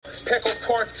Petco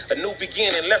Park, a new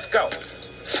beginning, let's go.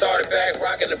 Started back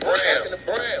rocking the brown.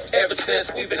 Ever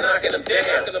since we been knocking them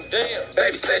down.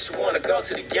 Baby said she wanna go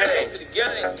to the game.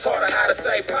 Taught her how to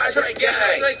say Padre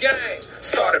gang.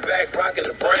 Started back rocking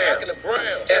the brown.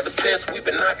 Ever since we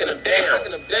been knocking them down.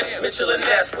 Mitchell and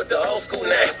Ness with the old school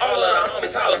name. All of the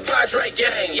homies holler Padre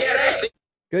gang. Yeah, they.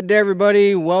 Good day,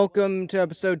 everybody. Welcome to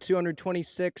episode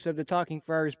 226 of the Talking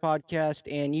Friars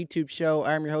podcast and YouTube show.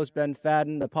 I'm your host, Ben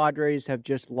Fadden. The Padres have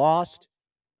just lost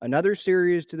another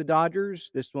series to the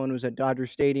Dodgers. This one was at Dodger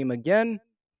Stadium again.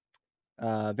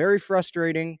 Very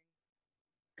frustrating.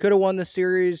 Could have won the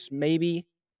series, maybe.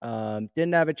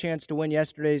 Didn't have a chance to win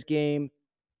yesterday's game.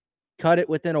 Cut it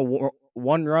within a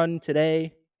one run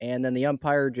today, and then the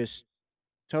umpire just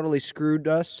totally screwed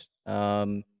us.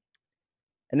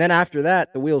 And then after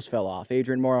that, the wheels fell off.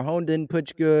 Adrian Morejon didn't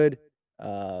pitch good.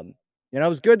 It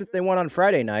was good that they won on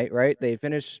Friday night, right? They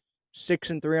finished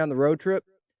 6-3 on the road trip.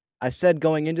 I said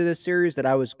going into this series that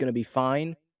I was going to be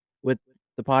fine with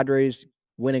the Padres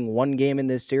winning one game in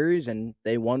this series, and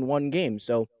they won one game.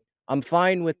 So I'm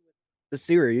fine with the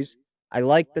series. I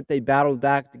like that they battled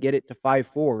back to get it to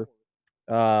 5-4.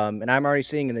 And I'm already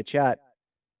seeing in the chat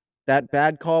that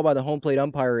bad call by the home plate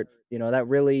umpire, that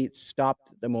really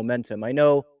stopped the momentum. I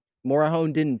know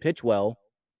Morejon didn't pitch well.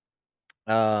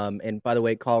 And by the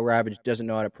way, Carl Ravage doesn't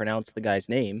know how to pronounce the guy's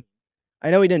name.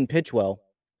 I know he didn't pitch well,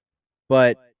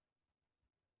 but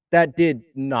that did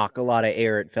knock a lot of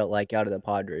air, it felt like, out of the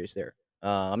Padres there.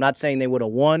 I'm not saying they would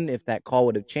have won if that call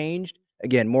would have changed.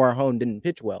 Again, Morejon didn't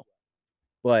pitch well,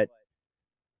 but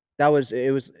that was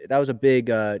a big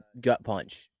gut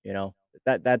punch.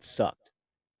 That sucked.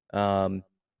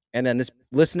 And then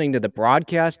listening to the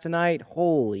broadcast tonight,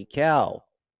 holy cow.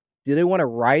 Do they want to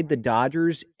ride the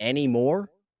Dodgers anymore?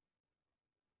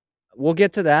 We'll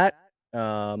get to that.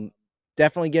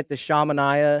 Definitely get to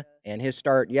Shamania and his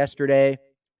start yesterday.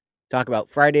 Talk about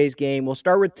Friday's game. We'll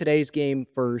start with today's game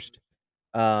first.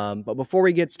 But before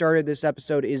we get started, this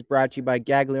episode is brought to you by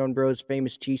Gaglione Bros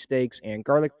Famous Cheesesteaks and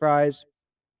Garlic Fries.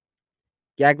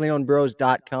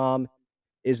 GaglioneBros.com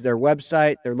is their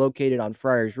website. They're located on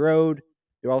Friars Road.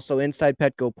 They're also inside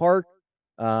Petco Park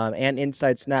and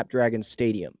inside Snapdragon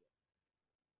Stadium.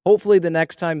 Hopefully the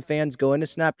next time fans go into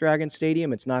Snapdragon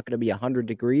Stadium, it's not going to be 100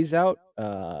 degrees out.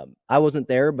 I wasn't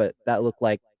there, but that looked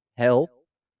like hell.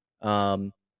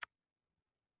 And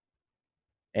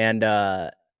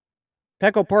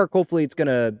Petco Park, hopefully it's going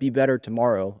to be better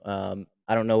tomorrow.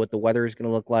 I don't know what the weather is going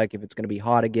to look like, if it's going to be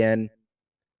hot again.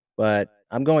 But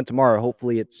I'm going tomorrow.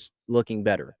 Hopefully it's looking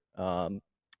better.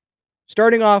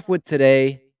 Starting off with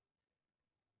today,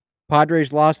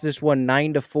 Padres lost this one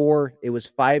 9-4. It was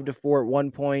 5-4 at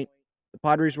one point. The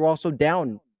Padres were also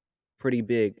down pretty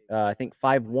big. I think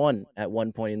 5-1 at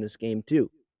one point in this game too.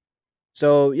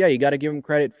 So yeah, you got to give them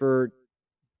credit for,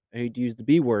 I hate to use the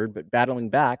B word, but battling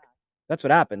back. That's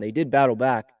what happened. They did battle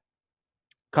back.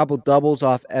 A couple doubles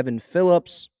off Evan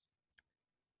Phillips.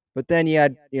 But then you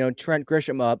had, Trent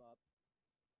Grisham up.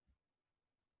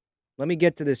 Let me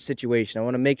get to this situation. I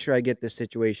want to make sure I get this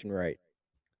situation right.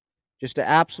 Just an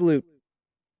absolute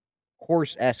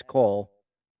horse-esque call.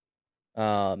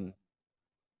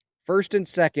 First and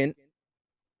second,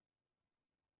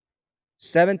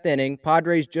 7th inning.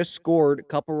 Padres just scored a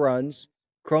couple runs.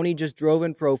 Crony just drove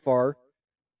in Profar.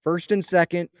 First and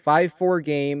second, 5-4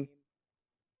 game,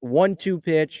 1-2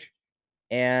 pitch,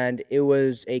 and it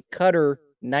was a cutter,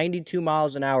 92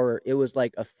 miles an hour. It was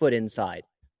like a foot inside.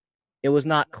 It was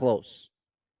not close.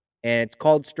 And it's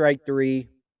called strike 3.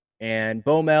 And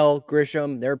Bomel,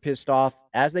 Grisham, they're pissed off,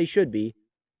 as they should be.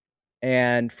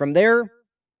 And from there,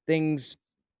 things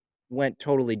went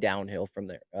totally downhill from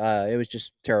there. It was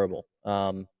just terrible.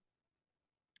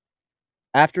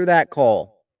 After that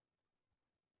call,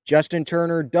 Justin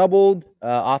Turner doubled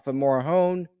off of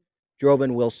Morejon, drove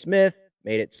in Will Smith,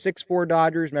 made it 6-4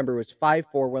 Dodgers. Remember, it was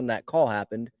 5-4 when that call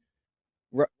happened.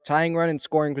 Tying run in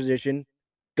scoring position.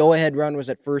 Go-ahead run was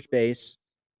at first base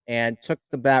and took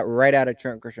the bat right out of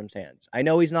Trent Grisham's hands. I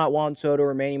know he's not Juan Soto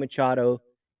or Manny Machado.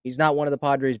 He's not one of the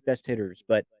Padres' best hitters,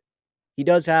 but he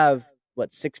does have,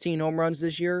 16 home runs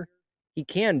this year? He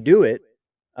can do it.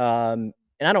 And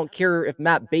I don't care if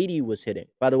Matt Beatty was hitting.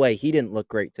 By the way, he didn't look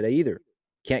great today either.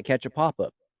 Can't catch a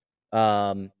pop-up.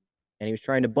 And he was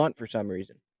trying to bunt for some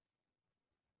reason.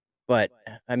 But,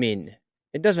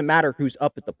 it doesn't matter who's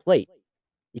up at the plate.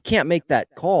 You can't make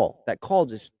that call. That call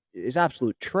just is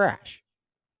absolute trash.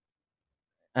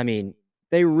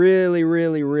 They really,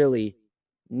 really, really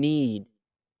need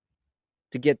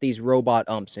to get these robot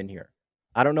umps in here.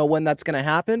 I don't know when that's going to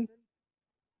happen,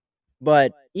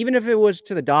 but even if it was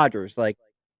to the Dodgers,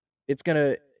 it's going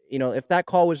to, if that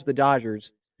call was to the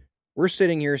Dodgers, we're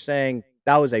sitting here saying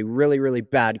that was a really, really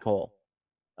bad call.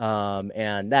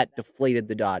 And that deflated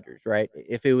the Dodgers, right?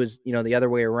 If it was, the other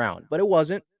way around, but it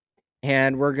wasn't.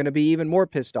 And we're going to be even more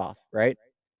pissed off, right?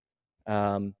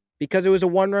 Because it was a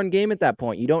 1-run game at that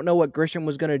point. You don't know what Grisham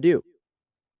was going to do.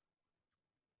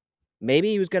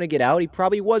 Maybe he was going to get out. He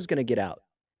probably was going to get out.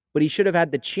 But he should have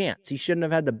had the chance. He shouldn't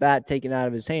have had the bat taken out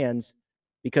of his hands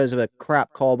because of a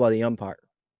crap call by the umpire.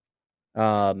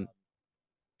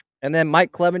 And then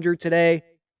Mike Clevinger today,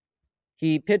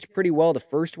 he pitched pretty well the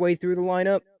first way through the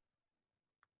lineup.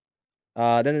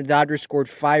 Then the Dodgers scored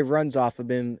 5 runs off of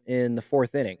him in the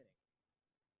 4th inning.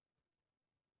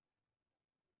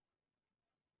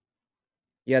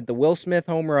 You had the Will Smith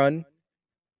home run.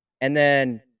 And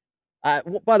then,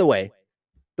 by the way,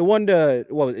 the one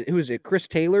who was it, Chris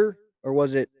Taylor? Or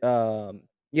was it,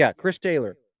 Chris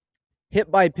Taylor.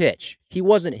 Hit by pitch. He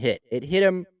wasn't hit. It hit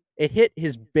him. It hit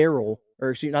his barrel,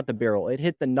 or excuse me, not the barrel. It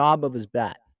hit the knob of his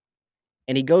bat.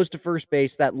 And he goes to first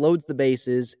base. That loads the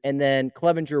bases. And then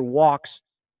Clevinger walks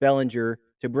Bellinger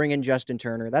to bring in Justin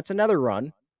Turner. That's another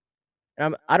run.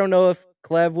 And I don't know if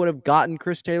Clev would have gotten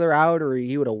Chris Taylor out or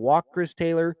he would have walked Chris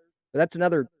Taylor. But that's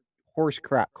another horse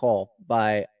crap call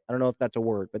by, I don't know if that's a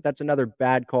word, but that's another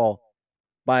bad call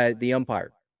by the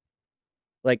umpire.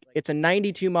 Like, it's a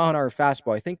 92-mile-an-hour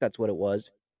fastball. I think that's what it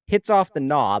was. Hits off the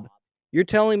knob. You're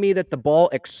telling me that the ball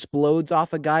explodes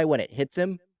off a guy when it hits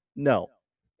him? No.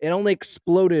 It only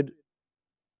exploded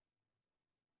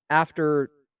after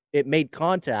it made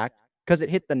contact because it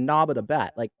hit the knob of the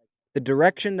bat. Like, the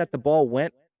direction that the ball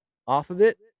went off of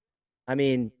it, I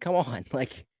mean, come on.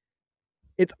 Like,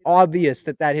 it's obvious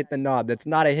that hit the knob. That's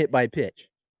not a hit by pitch.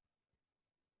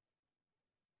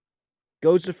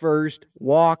 Goes to first,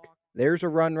 walk. There's a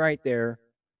run right there.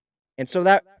 And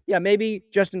so maybe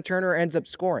Justin Turner ends up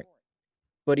scoring.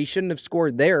 But he shouldn't have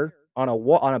scored there on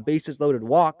a bases-loaded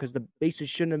walk because the bases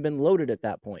shouldn't have been loaded at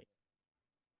that point.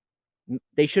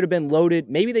 They should have been loaded.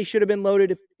 Maybe they should have been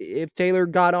loaded if Taylor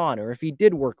got on or if he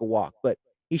did work a walk. But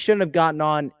he shouldn't have gotten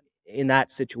on in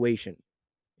that situation,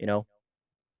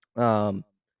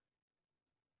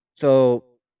 So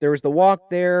there was the walk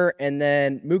there, and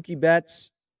then Mookie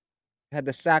Betts had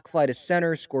the sac fly to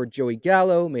center, scored Joey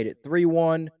Gallo, made it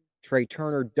 3-1. Trey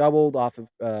Turner doubled off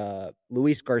of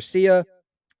Luis Garcia,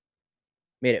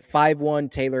 made it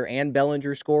 5-1. Taylor and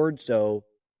Bellinger scored, so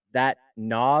that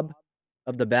knob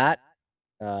of the bat,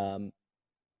 that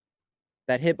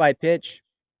hit by pitch,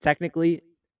 technically,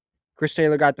 Chris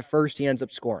Taylor got the first, he ends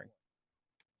up scoring.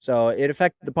 So it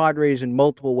affected the Padres in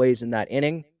multiple ways in that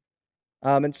inning.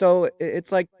 And so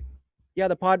it's like,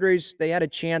 the Padres, they had a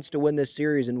chance to win this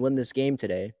series and win this game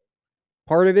today.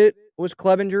 Part of it was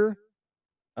Clevinger.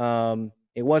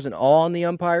 It wasn't all on the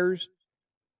umpires,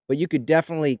 but you could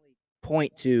definitely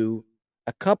point to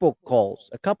a couple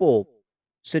calls, a couple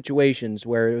situations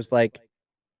where it was like,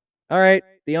 all right,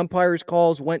 the umpires'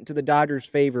 calls went to the Dodgers'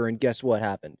 favor, and guess what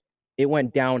happened? It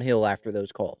went downhill after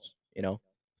those calls,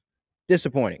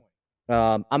 Disappointing.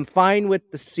 I'm fine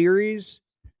with the series.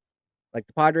 Like,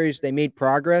 the Padres, they made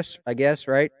progress, I guess,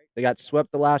 right? They got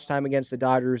swept the last time against the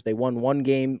Dodgers. They won 1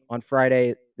 game on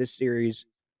Friday this series.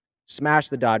 Smashed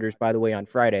the Dodgers, by the way, on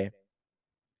Friday.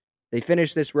 They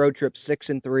finished this road trip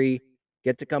 6-3.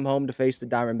 Get to come home to face the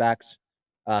Diamondbacks,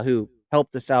 who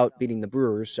helped us out beating the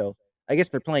Brewers. So I guess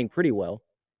they're playing pretty well.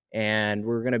 And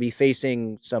we're going to be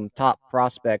facing some top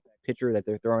prospect pitcher that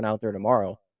they're throwing out there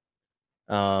tomorrow.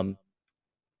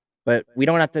 But we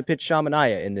don't have to pitch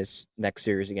Shamanaya in this next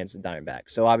series against the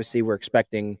Diamondbacks. So obviously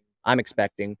I'm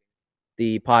expecting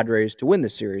the Padres to win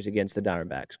this series against the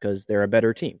Diamondbacks because they're a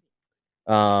better team.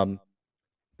 But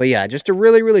yeah, just a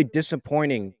really, really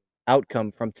disappointing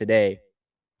outcome from today.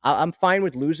 I'm fine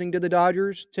with losing to the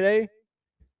Dodgers today,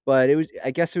 but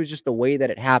I guess it was just the way that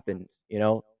it happened.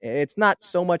 It's not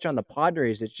so much on the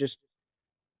Padres. It's just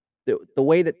the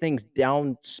way that things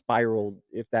down spiraled,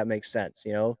 if that makes sense.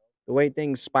 The way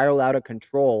things spiraled out of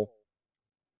control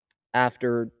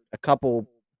after a couple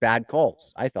bad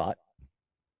calls, I thought.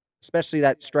 Especially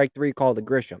that strike 3 call to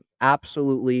Grisham.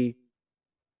 Absolutely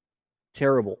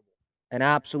terrible. An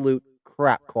absolute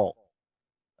crap call.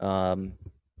 By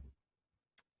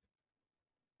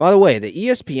the way, the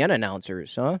ESPN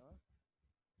announcers,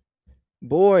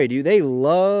 boy, do they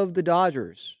love the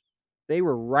Dodgers. They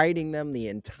were writing them the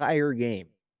entire game.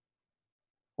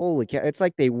 Holy cow. It's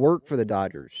like they work for the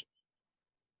Dodgers.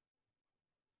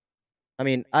 I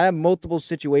mean, I have multiple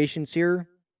situations here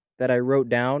that I wrote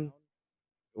down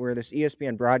where this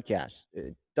ESPN broadcast,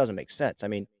 it doesn't make sense. I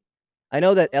mean, I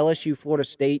know that LSU Florida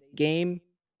State game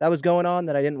that was going on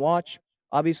that I didn't watch,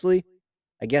 obviously.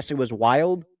 I guess it was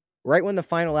wild. Right when the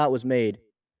final out was made,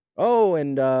 Oh,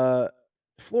 and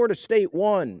Florida State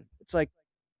won. It's like,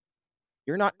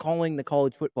 you're not calling the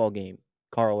college football game,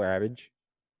 Carl Ravage,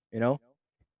 you know?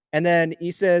 And then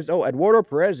he says, "Oh, Eduardo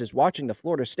Perez is watching the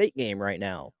Florida State game right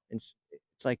now." And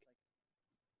it's like,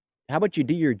 how about you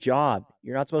do your job?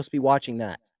 You're not supposed to be watching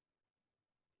that.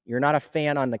 You're not a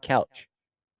fan on the couch.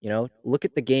 Look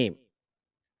at the game.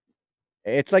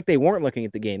 It's like they weren't looking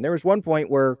at the game. There was one point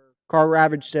where Carl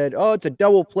Ravage said, "Oh, it's a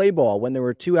double play ball," when there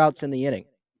were 2 outs in the inning.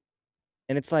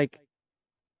 And it's like,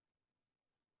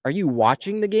 are you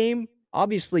watching the game?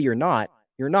 Obviously you're not.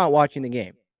 You're not watching the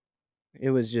game.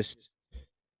 It was just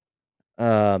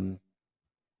um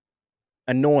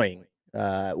annoying.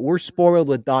 We're spoiled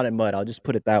with Don and Mud. I'll just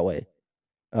put it that way.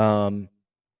 Um,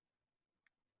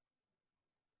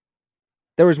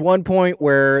 there was one point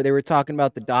where they were talking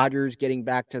about the Dodgers getting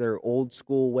back to their old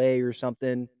school way or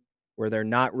something, where they're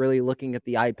not really looking at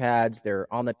the iPads. They're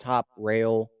on the top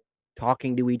rail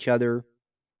talking to each other,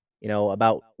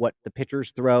 about what the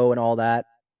pitchers throw and all that.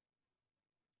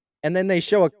 And then they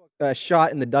show a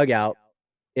shot in the dugout.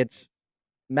 It's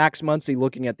Max Muncy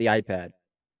looking at the iPad.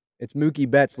 It's Mookie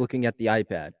Betts looking at the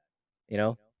iPad. You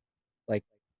know, like,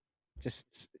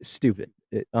 just stupid.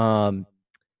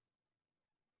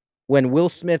 When Will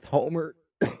Smith homered,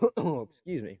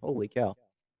 excuse me, holy cow.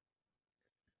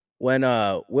 When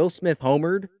Will Smith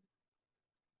homered,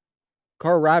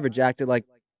 Carl Ravage acted like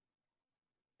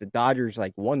the Dodgers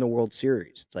won the World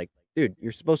Series. It's like, dude,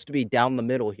 you're supposed to be down the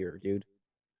middle here, dude.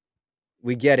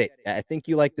 We get it. I think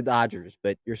you like the Dodgers,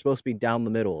 but you're supposed to be down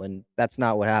the middle, and that's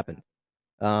not what happened.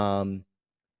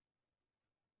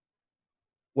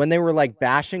 When they were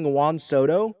bashing Juan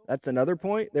Soto, that's another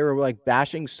point. They were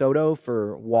bashing Soto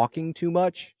for walking too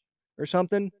much or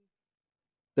something.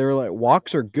 They were like,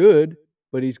 walks are good,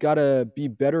 but he's got to be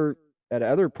better at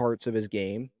other parts of his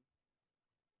game.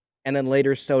 And then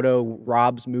later, Soto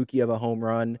robs Mookie of a home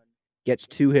run, gets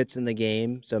 2 hits in the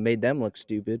game, so made them look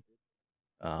stupid.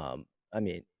 I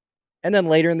mean, and then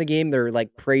later in the game, they're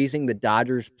praising the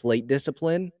Dodgers' plate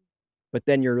discipline, but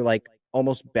then you're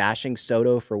almost bashing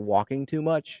Soto for walking too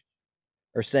much,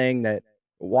 or saying that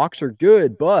walks are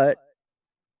good, but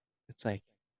it's like,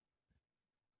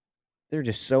 they're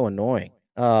just so annoying.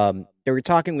 They were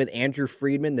talking with Andrew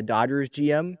Friedman, the Dodgers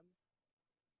GM,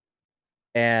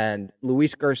 and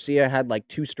Luis Garcia had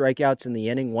 2 strikeouts in the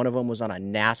inning. One of them was on a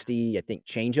nasty, I think,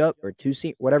 changeup or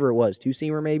whatever it was,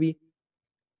 2-seamer maybe.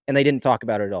 And they didn't talk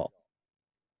about it at all.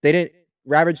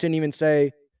 Ravage didn't even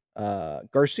say,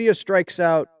 Garcia strikes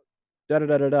out,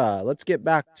 da-da-da-da-da. Let's get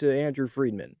back to Andrew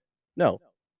Friedman. No,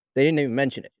 they didn't even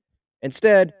mention it.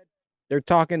 Instead, they're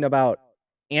talking about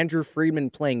Andrew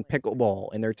Friedman playing pickleball,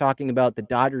 and they're talking about the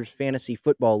Dodgers Fantasy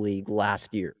Football League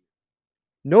last year.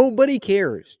 Nobody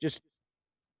cares. Just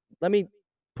let me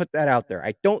put that out there.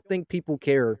 I don't think people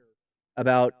care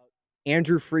about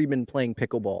Andrew Friedman playing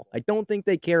pickleball. I don't think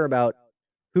they care about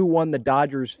who won the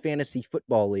Dodgers Fantasy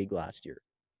Football League last year.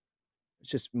 It's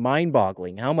just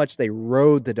mind-boggling how much they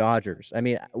rode the Dodgers. I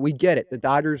mean, we get it. The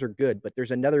Dodgers are good, but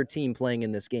there's another team playing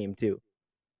in this game too.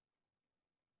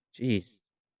 Jeez.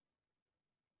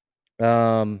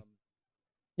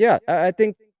 Yeah, I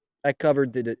think I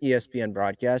covered the ESPN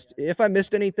broadcast. If I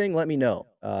missed anything, let me know.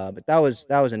 But that was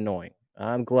annoying.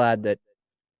 I'm glad that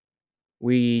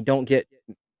we don't get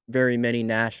very many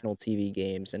national TV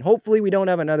games, and hopefully we don't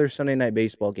have another Sunday Night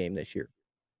Baseball game this year.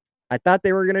 I thought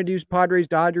they were going to do Padres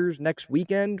Dodgers next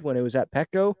weekend when it was at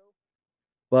Petco,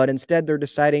 but instead they're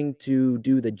deciding to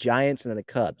do the Giants and the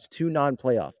Cubs, 2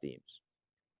 non-playoff teams.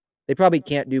 They probably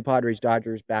can't do Padres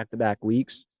Dodgers back-to-back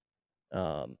weeks.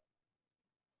 They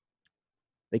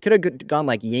could have gone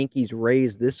Yankees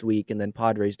Rays this week and then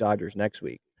Padres Dodgers next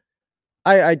week.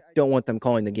 I don't want them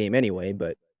calling the game anyway,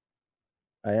 but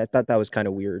I thought that was kind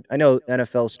of weird. I know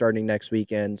NFL's starting next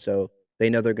weekend, so they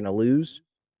know they're going to lose,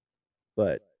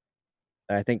 but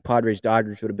I think Padres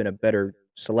Dodgers would have been a better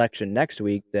selection next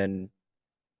week than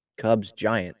Cubs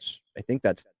Giants. I think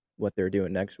that's what they're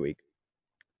doing next week.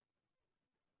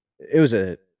 It was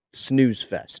a snooze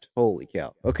fest. Holy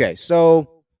cow. Okay,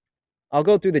 so I'll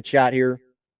go through the chat here,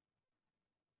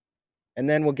 and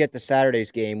then we'll get to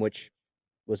Saturday's game, which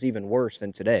was even worse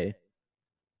than today.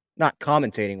 Not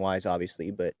commentating wise,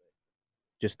 obviously, but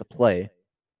just the play.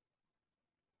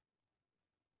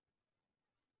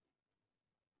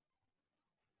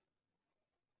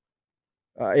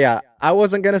 Yeah, I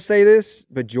wasn't going to say this,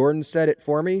 but Jordan said it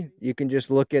for me. You can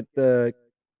just look at the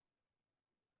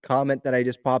comment that I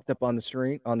just popped up on the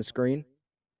screen.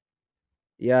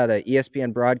 Yeah, the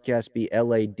ESPN broadcast be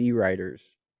LAD writers.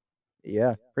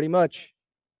 Yeah, pretty much.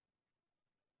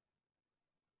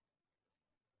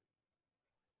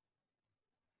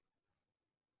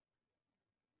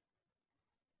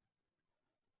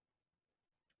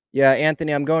 Yeah,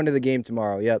 Anthony, I'm going to the game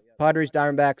tomorrow. Yep. Padres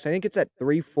Diamondbacks. I think it's at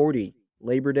 3:40.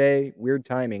 Labor Day. Weird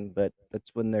timing, but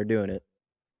that's when they're doing it.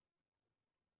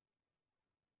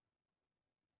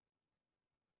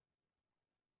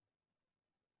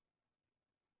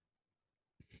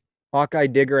 Hawkeye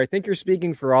Digger, I think you're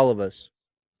speaking for all of us.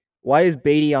 Why is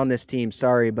Beatty on this team?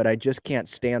 Sorry, but I just can't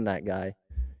stand that guy.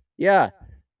 Yeah.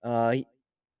 Uh, he-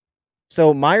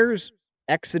 so Myers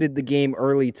exited the game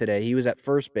early today. He was at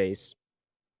first base,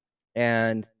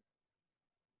 and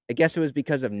I guess it was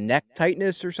because of neck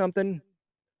tightness or something.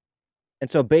 And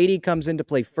so Beatty comes in to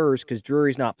play first because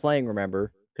Drury's not playing,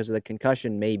 remember, because of the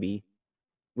concussion, maybe.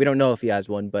 We don't know if he has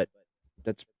one, but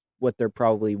that's what they're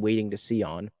probably waiting to see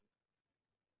on.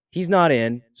 He's not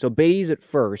in, so Beatty's at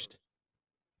first,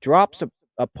 drops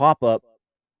a pop up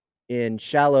in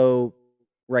shallow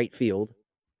right field.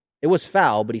 It was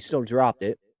foul, but he still dropped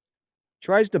it.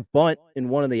 Tries to bunt in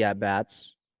one of the at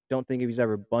bats. Don't think he's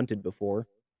ever bunted before.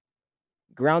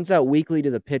 Grounds out weakly to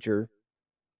the pitcher.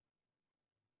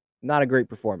 Not a great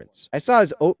performance. I saw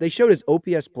they showed his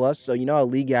OPS plus, so you know how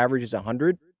league average is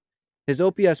 100. His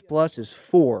OPS plus is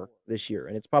 4 this year,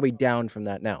 and it's probably down from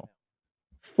that now.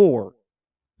 4.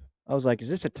 I was like, is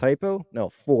this a typo? No,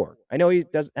 4. I know he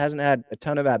hasn't had a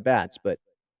ton of at bats, but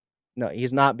no,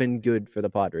 he's not been good for the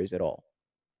Padres at all.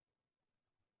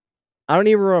 I don't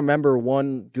even remember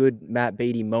one good Matt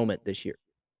Beatty moment this year.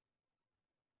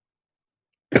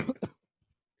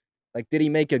 Like, did he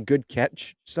make a good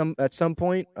catch at some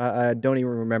point? I don't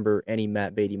even remember any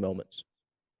Matt Beatty moments.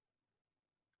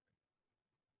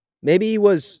 Maybe he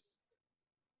was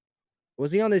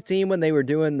he on the team when they were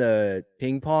doing the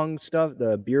ping pong stuff,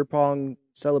 the beer pong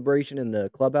celebration in the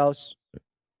clubhouse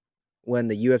when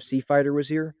the UFC fighter was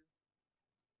here?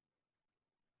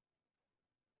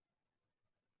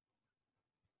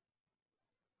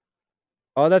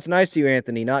 Oh, that's nice of you,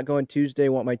 Anthony. Not going Tuesday.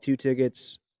 Want my 2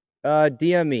 tickets.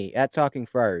 DM me at Talking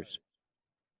Friars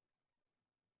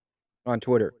on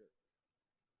Twitter.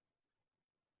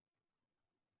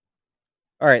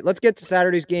 All right, let's get to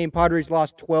Saturday's game. Padres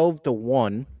lost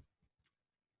 12-1.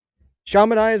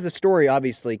 Shamanai is the story,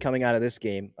 obviously, coming out of this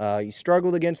game. He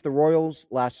struggled against the Royals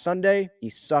last Sunday. He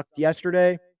sucked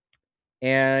yesterday.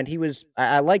 And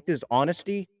I liked his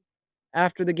honesty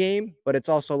after the game, but it's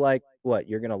also like, what,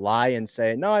 you're going to lie and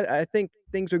say, no, I think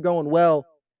things are going well.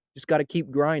 Just got to keep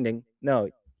grinding. No,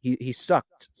 he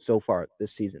sucked so far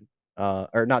this season.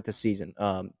 Or not this season.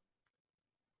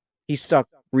 He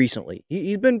sucked recently.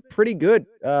 He's been pretty good,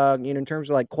 in terms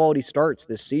of like quality starts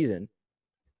this season.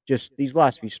 Just these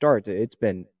last few starts, it's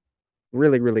been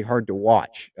really, really hard to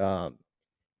watch.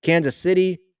 Kansas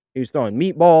City, he was throwing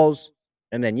meatballs,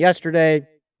 and then yesterday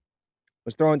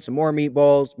was throwing some more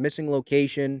meatballs, missing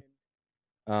location.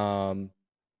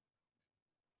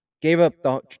 Gave up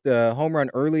the home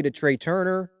run early to Trey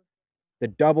Turner, the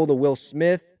double to Will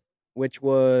Smith, which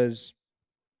was,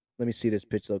 let me see this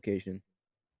pitch location.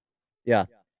 Yeah.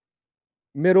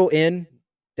 Middle in,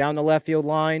 down the left field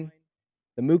line.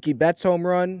 The Mookie Betts home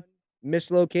run,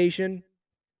 missed location.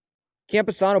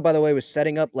 Camposano, by the way, was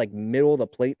setting up like middle of the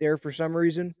plate there for some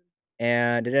reason,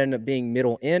 and it ended up being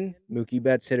middle in. Mookie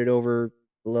Betts hit it over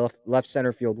the left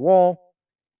center field wall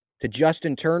to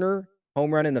Justin Turner,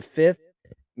 home run in the 5th,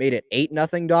 made it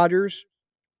 8-0 Dodgers.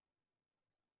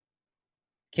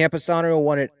 Camposano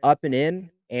won it up and in,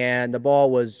 and the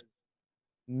ball was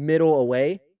middle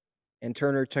away, and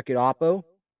Turner took it oppo.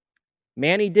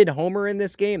 Manny did homer in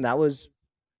this game. That was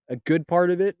a good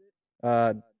part of it.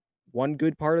 One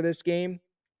good part of this game.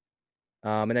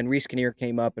 And then Reese Kinnear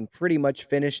came up and pretty much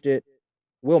finished it.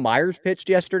 Will Myers pitched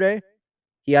yesterday.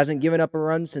 He hasn't given up a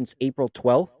run since April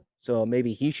 12th, so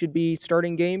maybe he should be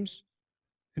starting games.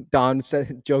 Don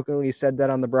jokingly said that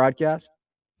on the broadcast.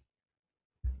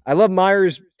 I love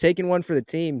Myers taking one for the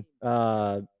team,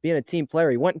 being a team player.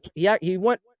 He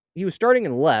was starting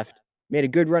in left, made a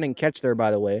good running catch there, by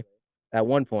the way, at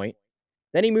one point.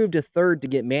 Then he moved to third to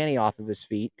get Manny off of his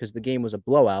feet because the game was a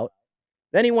blowout.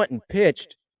 Then he went and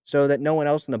pitched so that no one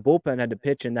else in the bullpen had to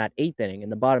pitch in that 8th inning, in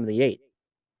the bottom of the 8th.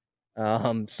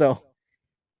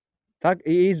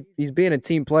 He's being a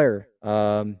team player.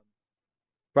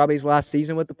 Probably his last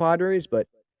season with the Padres, but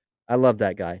I love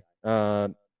that guy.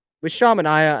 With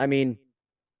Shamanaya, I mean,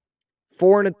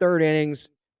 4 1/3 innings,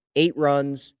 8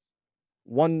 runs,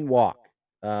 1 walk.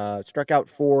 Struck out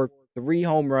 4, 3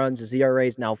 home runs. His ERA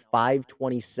is now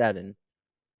 5.27.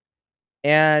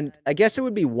 And I guess it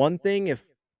would be one thing if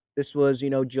this was,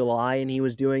 July and he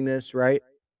was doing this, right?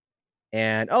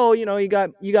 And you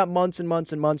got months and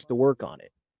months and months to work on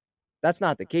it. That's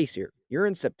not the case here. You're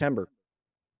in September.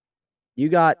 You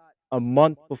got a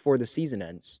month before the season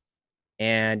ends.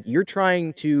 and you're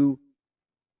trying to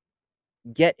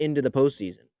get into the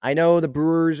postseason. I know the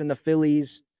Brewers and the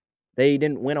Phillies, they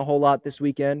didn't win a whole lot this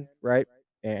weekend, right?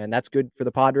 And that's good for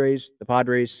the Padres. The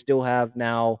Padres still have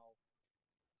now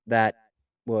that,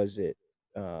 was it,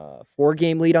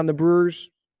 4-game lead on the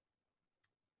Brewers?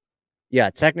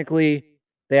 Yeah, technically,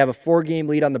 they have a 4-game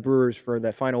lead on the Brewers for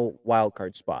the final wild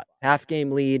card spot.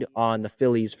 Half-game lead on the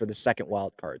Phillies for the second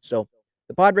wild card. So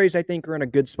the Padres, I think, are in a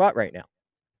good spot right now.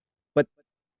 But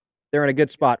they're in a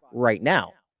good spot right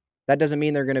now. That doesn't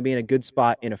mean they're going to be in a good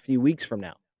spot in a few weeks from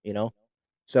now, you know?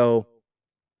 So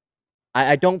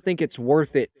I don't think it's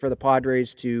worth it for the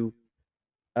Padres to,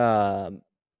 um,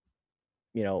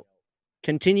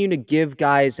 continue to give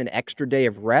guys an extra day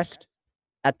of rest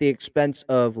at the expense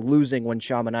of losing when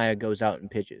Sean Manaea goes out and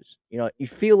pitches. You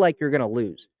feel like you're going to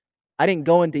lose. I didn't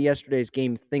go into yesterday's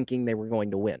game thinking they were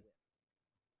going to win.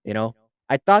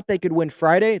 I thought they could win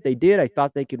Friday. They did. I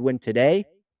thought they could win today.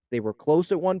 They were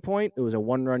close at one point. It was a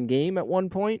 1-run game at one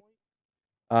point.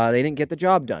 They didn't get the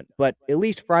job done. But at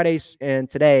least Friday and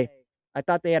today, I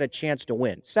thought they had a chance to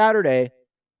win. Saturday,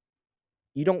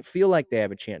 you don't feel like they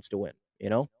have a chance to win,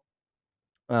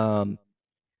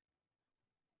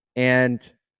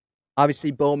 And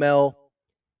obviously, Bomel,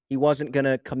 he wasn't going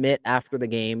to commit after the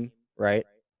game, right?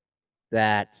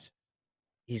 That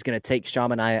he's going to take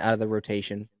Sean Manaea out of the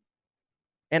rotation.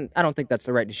 And I don't think that's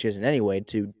the right decision anyway,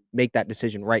 to make that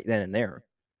decision right then and there.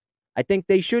 I think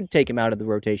they should take him out of the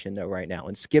rotation, though, right now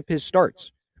and skip his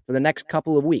starts for the next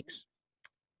couple of weeks.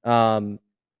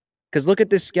 Because look at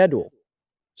this schedule.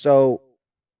 So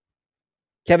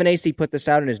Kevin Acee put this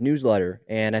out in his newsletter,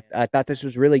 and I thought this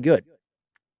was really good.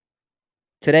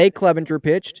 Today, Clevenger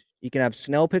pitched. You can have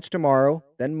Snell pitch tomorrow,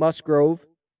 then Musgrove,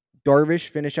 Darvish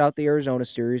finish out the Arizona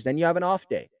series. Then you have an off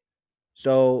day.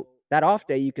 So that off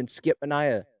day, you can skip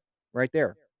Manaea right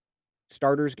there.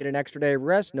 Starters get an extra day of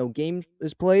rest. No game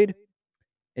is played.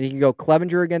 And you can go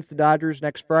Clevenger against the Dodgers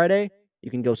next Friday. You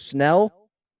can go Snell,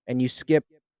 and you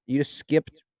just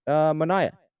skipped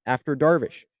Manaea after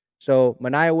Darvish. So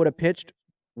Manaea would have pitched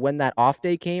when that off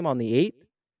day came on the 8th,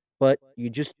 but you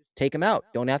just take him out.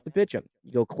 Don't have to pitch him.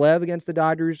 You go Clev against the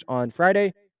Dodgers on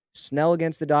Friday, Snell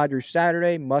against the Dodgers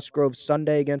Saturday, Musgrove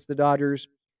Sunday against the Dodgers.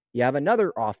 You have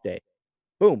another off day.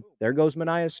 Boom, there goes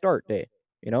Manaea's start day,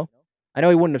 I know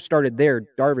he wouldn't have started there.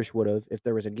 Darvish would have if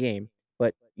there was a game,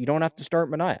 but you don't have to start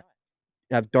Manaea.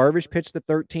 Have Darvish pitch the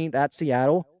 13th at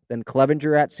Seattle, then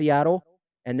Clevenger at Seattle,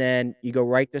 and then you go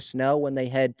right to Snell when they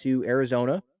head to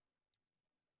Arizona.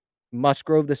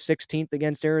 Musgrove the 16th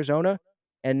against Arizona,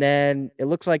 and then it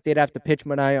looks like they'd have to pitch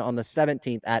Manaea on the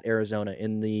 17th at Arizona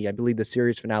in I believe, the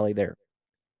series finale there.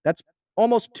 That's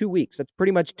almost 2 weeks. That's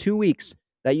pretty much 2 weeks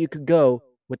that you could go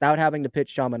without having to pitch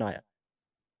Sean Manaea.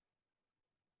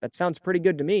 That sounds pretty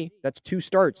good to me. That's 2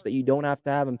 starts that you don't have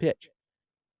to have him pitch.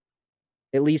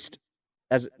 At least,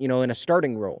 as in a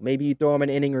starting role. Maybe you throw him an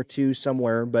inning or two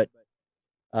somewhere, but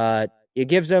it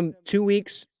gives him 2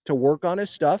 weeks to work on his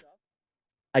stuff.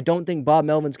 I don't think Bob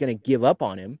Melvin's going to give up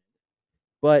on him.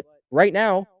 But right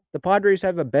now, the Padres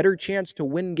have a better chance to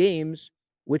win games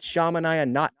with Sean Manaea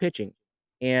not pitching.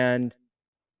 And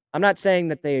I'm not saying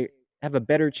that they have a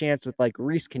better chance with like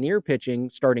Reese Kinnear pitching,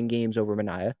 starting games over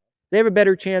Manaea. They have a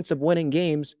better chance of winning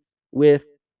games with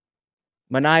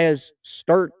Manaea's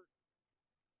start,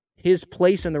 his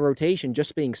place in the rotation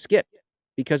just being skipped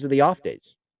because of the off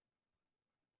days.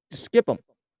 Just skip them.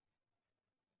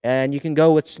 And you can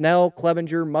go with Snell,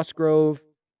 Clevenger, Musgrove,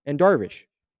 and Darvish.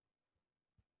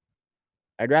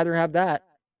 I'd rather have that.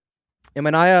 And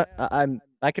Manaea,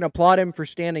 I can applaud him for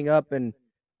standing up and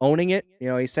owning it.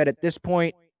 He said at this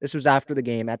point, this was after the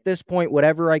game, at this point,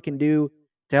 whatever I can do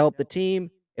to help the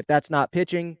team, if that's not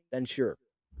pitching, then sure.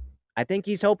 I think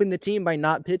he's helping the team by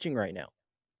not pitching right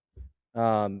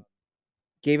now.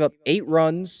 Gave up 8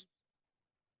 runs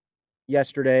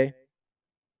yesterday.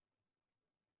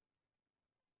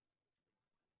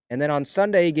 And then on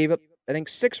Sunday, he gave up, I think,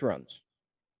 6 runs.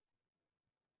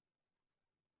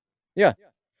 Yeah,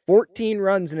 14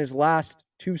 runs in his last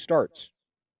 2 starts.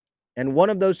 And one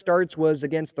of those starts was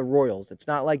against the Royals. It's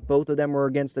not like both of them were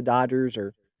against the Dodgers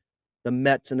or the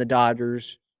Mets and the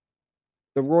Dodgers.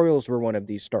 The Royals were one of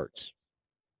these starts.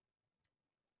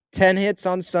 10 hits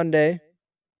on Sunday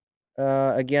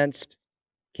against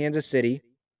Kansas City.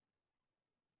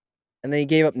 And then he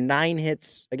gave up 9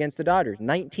 hits against the Dodgers.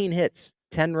 19 hits,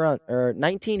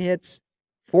 19 hits,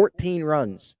 14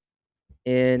 runs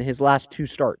in his last 2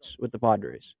 starts with the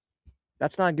Padres.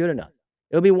 That's not good enough.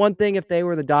 It would be one thing if they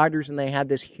were the Dodgers and they had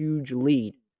this huge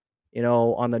lead,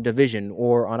 on the division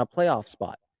or on a playoff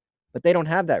spot. But they don't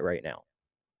have that right now.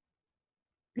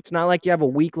 It's not like you have a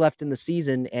week left in the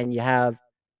season and you have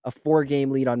a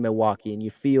 4-game lead on Milwaukee and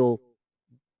you feel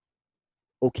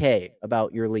okay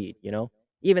about your lead,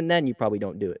 Even then, you probably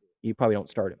don't do it. You probably don't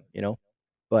start him.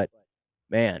 But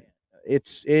man,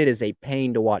 it is a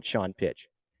pain to watch Sean pitch.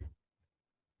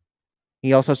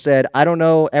 He also said, "I don't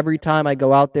know. Every time I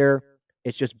go out there,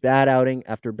 it's just bad outing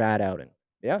after bad outing."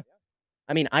 Yeah,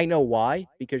 I mean, I know why,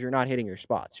 because you're not hitting your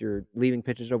spots. You're leaving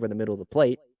pitches over the middle of the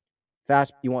plate.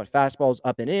 You want fastballs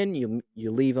up and in.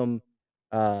 You leave them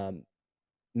um,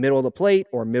 middle of the plate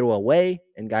or middle away,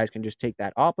 and guys can just take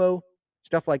that oppo,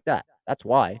 stuff like that. That's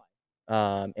why.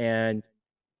 And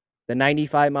the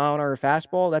 95-mile-an-hour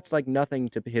fastball, that's like nothing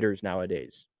to hitters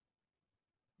nowadays.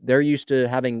 They're used to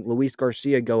having Luis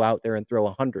Garcia go out there and throw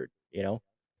 100.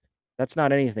 That's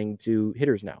not anything to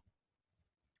hitters now.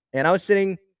 And I was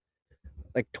sitting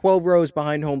like 12 rows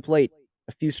behind home plate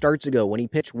a few starts ago when he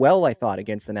pitched well, I thought,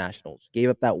 against the Nationals. Gave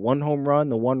up that one home run,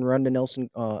 the one run to Nelson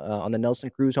on the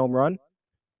Nelson Cruz home run.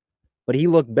 But he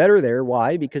looked better there.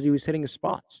 Why? Because he was hitting his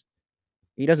spots.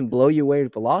 He doesn't blow you away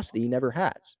with velocity. He never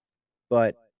has.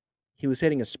 But he was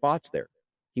hitting his spots there.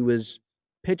 He was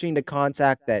pitching to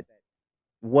contact that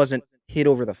wasn't hit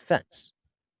over the fence.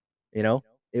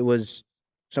 It was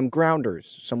some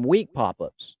grounders, some weak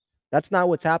pop-ups. That's not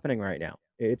what's happening right now.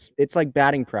 It's like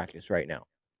batting practice right now.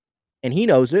 And he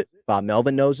knows it. Bob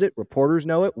Melvin knows it. Reporters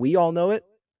know it. We all know it.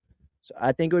 So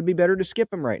I think it would be better to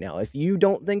skip him right now. If you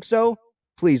don't think so,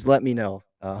 please let me know.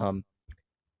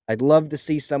 I'd love to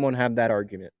see someone have that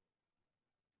argument.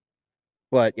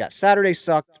 But yeah, Saturday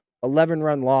sucked.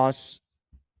 11-run loss.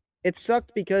 It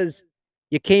sucked because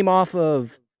you came off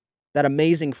of that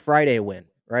amazing Friday win,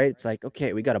 right? It's like,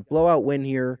 okay, we got a blowout win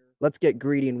here. Let's get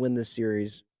greedy and win this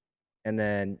series. And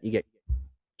then you get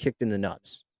kicked in the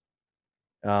nuts.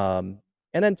 And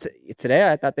then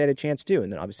today I thought they had a chance too.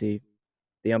 And then obviously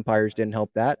the umpires didn't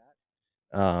help that.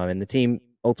 And the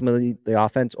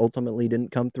offense ultimately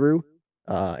didn't come through.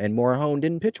 And Morejon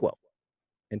didn't pitch well.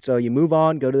 And so you move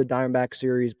on, go to the Diamondback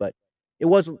series, but it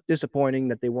was disappointing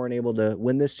that they weren't able to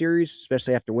win this series,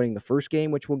 especially after winning the first game,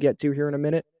 which we'll get to here in a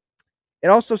minute. It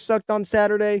also sucked on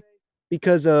Saturday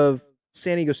because of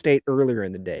San Diego State earlier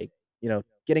in the day.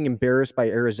 Getting embarrassed by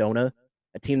Arizona,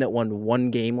 a team that won one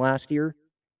game last year.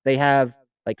 They have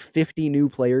like 50 new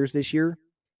players this year,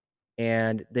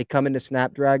 and they come into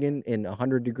Snapdragon in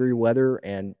 100-degree weather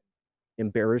and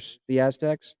embarrass the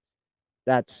Aztecs.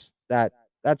 That's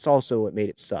also what made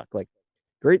it suck. Like,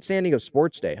 great San Diego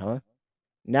Sports Day, huh?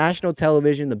 National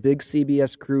television, the big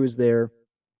CBS crew is there,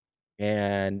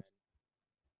 and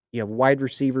you have wide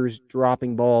receivers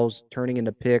dropping balls, turning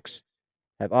into picks,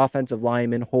 have offensive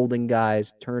linemen holding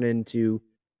guys, turn into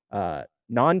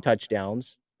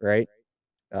non-touchdowns, right?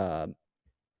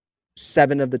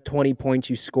 7 of the 20 points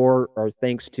you score are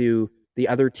thanks to the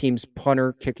other team's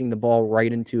punter kicking the ball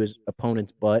right into his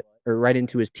opponent's butt, or right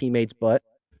into his teammate's butt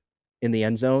in the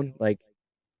end zone. Like,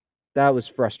 that was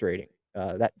frustrating.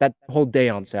 That whole day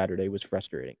on Saturday was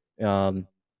frustrating. So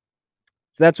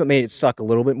that's what made it suck a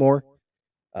little bit more.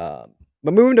 But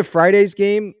moving to Friday's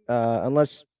game,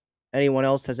 unless anyone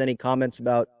else has any comments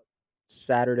about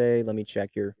Saturday, let me check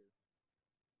here.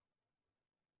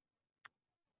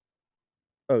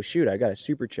 Oh, shoot, I got a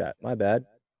super chat. My bad.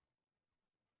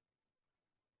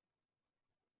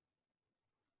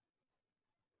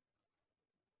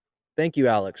 Thank you,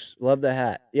 Alex. Love the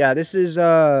hat. Yeah, this is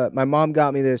my mom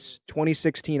got me this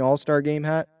 2016 All-Star Game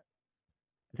hat.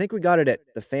 I think we got it at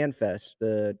the Fan Fest,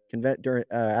 at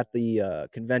the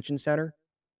convention center.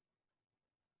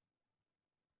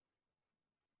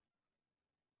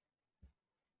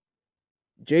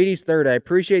 JD's third. I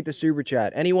appreciate the super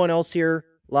chat. Anyone else here,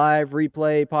 live,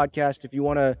 replay, podcast, if you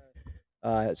want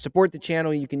to support the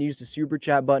channel, you can use the super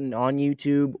chat button on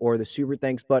YouTube or the super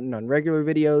thanks button on regular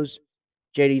videos.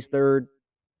 JD's third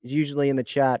is usually in the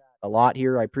chat a lot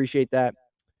here. I appreciate that.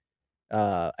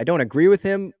 I don't agree with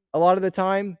him a lot of the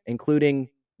time, including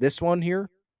this one here.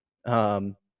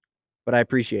 But I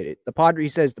appreciate it. He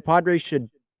says the Padres should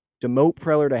demote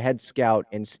Preller to head scout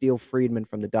and steal Friedman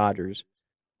from the Dodgers.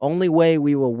 Only way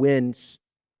we will win,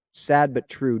 sad but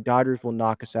true, Dodgers will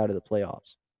knock us out of the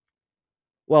playoffs.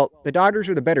 Well, the Dodgers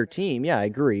are the better team. Yeah, I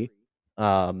agree.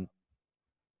 I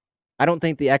don't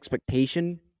think the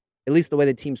expectation, at least the way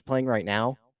the team's playing right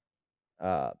now,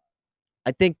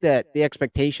 I think that the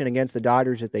expectation against the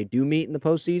Dodgers, if they do meet in the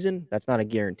postseason, that's not a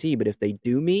guarantee, but if they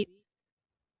do meet,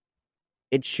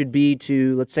 it should be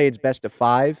to, let's say it's best of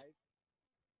 5,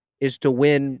 is to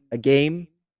win a game,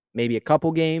 maybe a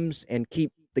couple games, and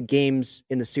keep the games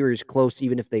in the series close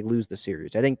even if they lose the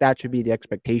series. I think that should be the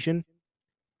expectation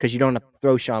because you don't have to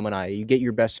throw Shamanai. You get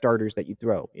your best starters that you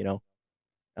throw,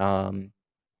 And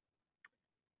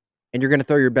you're going to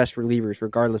throw your best relievers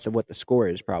regardless of what the score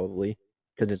is, probably,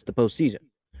 because it's the postseason.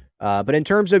 But in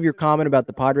terms of your comment about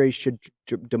the Padres should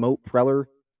demote Preller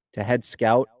to head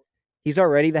scout, he's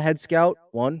already the head scout,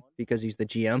 one, because he's the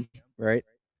GM, right?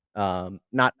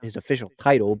 Not his official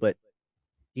title, but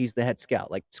he's the head scout.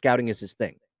 Like, scouting is his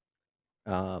thing.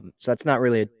 So that's not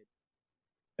really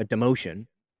a demotion.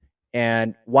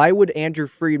 And why would Andrew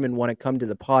Friedman want to come to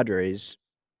the Padres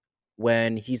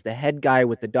when he's the head guy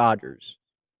with the Dodgers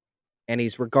and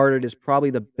he's regarded as probably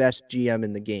the best GM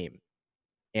in the game?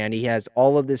 And he has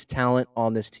all of this talent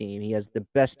on this team. He has the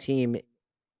best team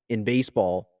in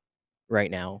baseball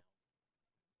right now.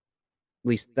 At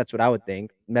least that's what I would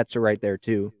think. Mets are right there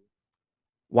too.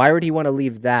 Why would he want to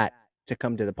leave that to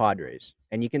come to the Padres?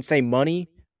 And you can say money.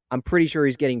 I'm pretty sure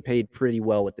he's getting paid pretty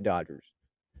well with the Dodgers.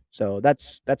 So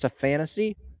that's a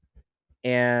fantasy.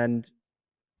 And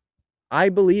I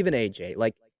believe in AJ.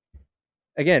 Like,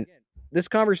 again, this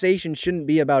conversation shouldn't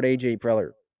be about AJ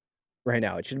Preller right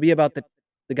now. It should be about the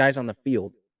guys on the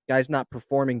field. Guys not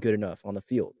performing good enough on the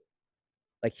field.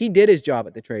 Like, he did his job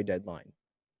at the trade deadline.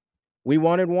 We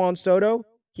wanted Juan Soto.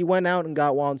 He went out and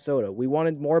got Juan Soto. We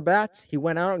wanted more bats. He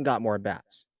went out and got more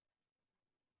bats.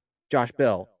 Josh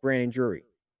Bell, Brandon Drury,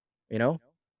 you know?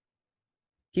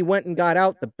 He went and got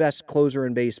out the best closer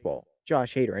in baseball,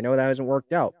 Josh Hader. I know that hasn't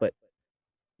worked out, but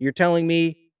you're telling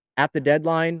me at the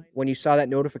deadline when you saw that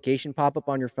notification pop up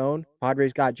on your phone,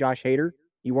 Padres got Josh Hader,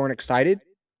 you weren't excited?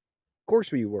 Of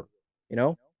course you were, you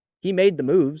know? He made the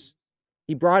moves.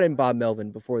 He brought in Bob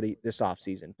Melvin before this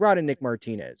offseason, brought in Nick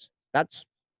Martinez. That's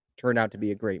turned out to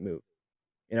be a great move.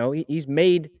 You know, he's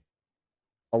made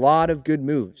a lot of good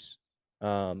moves.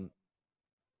 The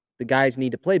guys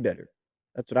need to play better.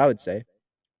 That's what I would say.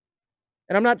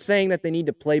 And I'm not saying that they need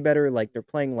to play better like they're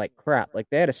playing like crap. Like,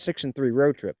 they had a 6-3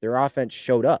 road trip. Their offense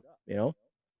showed up, you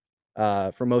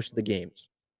know, for most of the games.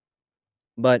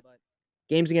 But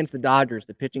games against the Dodgers,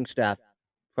 the pitching staff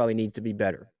probably needs to be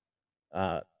better.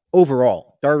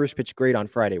 Overall, Darvish pitched great on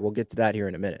Friday. We'll get to that here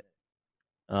in a minute.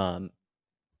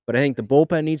 But I think the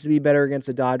bullpen needs to be better against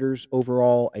the Dodgers.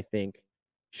 Overall, I think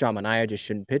Sean Manaea just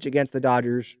shouldn't pitch against the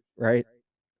Dodgers, right?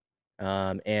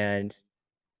 And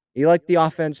you like the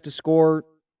offense to score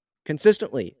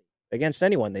consistently against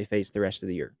anyone they face the rest of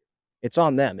the year. It's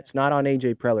on them. It's not on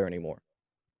AJ Preller anymore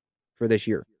for this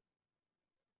year.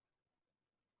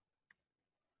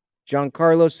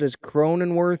 Giancarlo says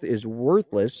Cronenworth is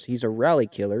worthless. He's a rally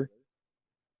killer.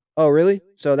 Oh, really?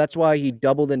 So that's why he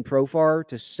doubled in Profar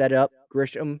to set up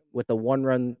Grisham with a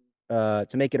one-run, to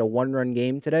make it a one-run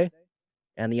game today,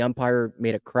 and the umpire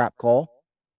made a crap call.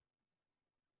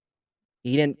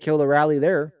 He didn't kill the rally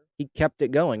there. He kept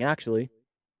it going, actually.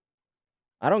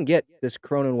 I don't get this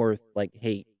Cronenworth, like,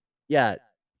 hate. Yeah,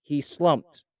 he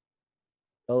slumped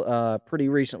pretty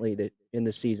recently in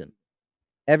the season.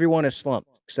 Everyone has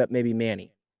slumped, except maybe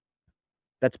Manny.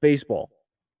 That's baseball.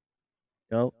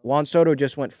 You know, Juan Soto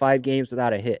just went 5 games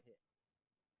without a hit.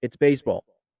 It's baseball.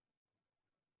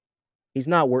 He's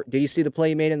not Did you see the play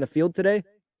he made in the field today?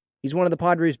 He's one of the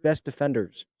Padres' best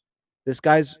defenders. This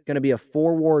guy's going to be a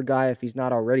 4-WAR guy if he's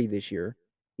not already this year.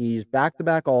 He's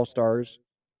back-to-back All-Stars.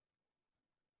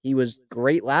 He was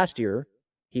great last year.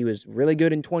 He was really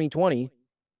good in 2020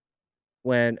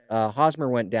 when Hosmer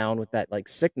went down with that, like,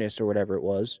 sickness or whatever it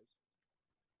was.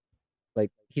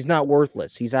 Like, he's not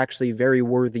worthless. He's actually very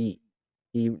worthy.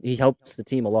 He helps the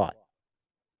team a lot.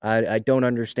 I don't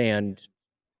understand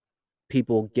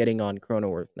people getting on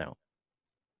Cronenworth now.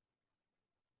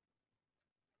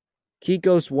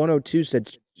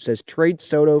 Kikos102 says trade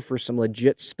Soto for some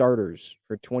legit starters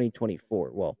for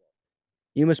 2024. Well,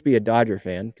 you must be a Dodger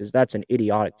fan because that's an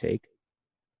idiotic take.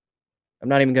 I'm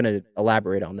not even going to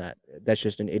elaborate on that. That's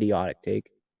just an idiotic take.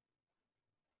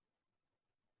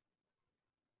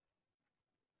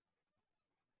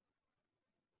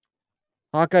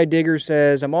 Hawkeye Digger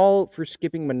says, I'm all for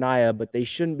skipping Manaea, but they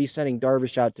shouldn't be sending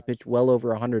Darvish out to pitch well over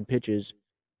 100 pitches,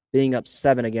 being up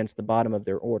 7 against the bottom of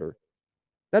their order.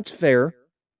 That's fair.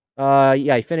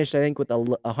 Yeah, he finished, I think, with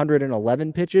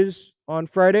 111 pitches on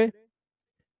Friday.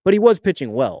 But he was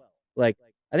pitching well. Like,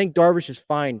 I think Darvish is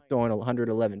fine throwing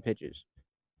 111 pitches.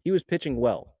 He was pitching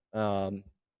well. And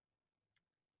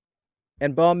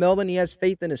Bob Melvin, he has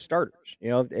faith in his starters. You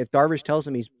know, if Darvish tells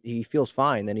him he feels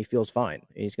fine, then he feels fine.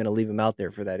 And he's going to leave him out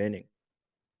there for that inning.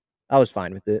 I was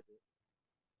fine with it.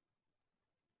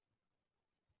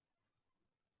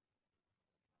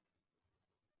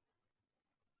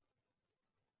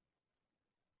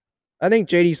 I think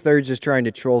JD's Thirds is trying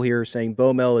to troll here, saying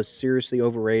Bo Mel is seriously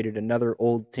overrated. Another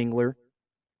old tingler.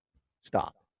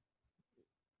 Stop.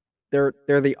 They're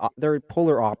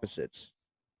polar opposites.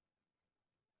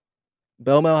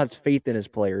 Belmel has faith in his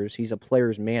players. He's a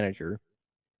player's manager.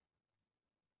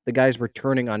 The guy's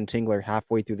returning on Tingler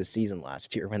halfway through the season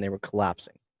last year when they were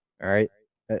collapsing. All right,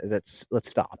 let's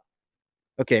stop.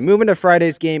 Okay, moving to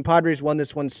Friday's game. Padres won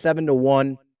this one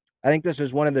 7-1. I think this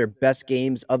was one of their best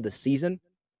games of the season.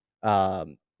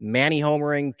 Manny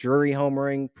homering, Drury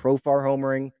homering, Profar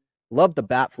homering. Love the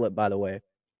bat flip, by the way.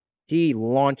 He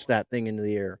launched that thing into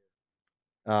the air.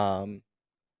 And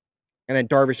then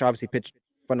Darvish obviously pitched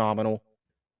phenomenal.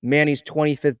 Manny's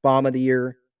 25th bomb of the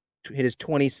year. Hit his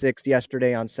 26th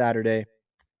yesterday on Saturday.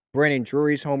 Brandon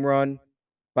Drury's home run.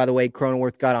 By the way,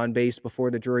 Cronenworth got on base before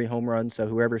the Drury home run, so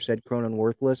whoever said Cronin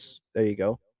worthless, there you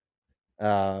go.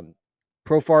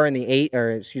 Profar in the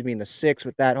 6th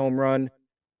with that home run.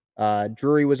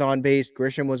 Drury was on base.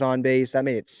 Grisham was on base. That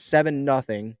made it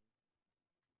 7-0.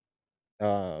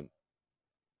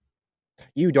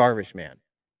 Darvish, man.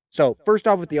 So first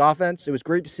off with the offense, it was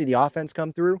great to see the offense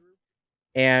come through.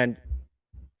 And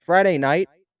Friday night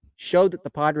showed that the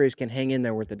Padres can hang in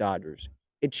there with the Dodgers.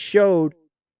 It showed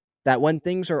that when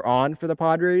things are on for the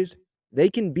Padres, they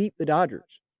can beat the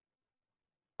Dodgers.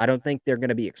 I don't think they're going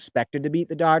to be expected to beat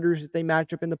the Dodgers if they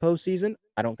match up in the postseason.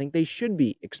 I don't think they should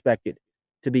be expected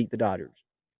to beat the Dodgers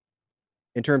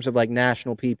in terms of like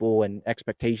national people and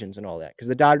expectations and all that, because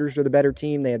the Dodgers are the better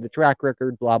team. They have the track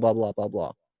record, blah, blah, blah, blah,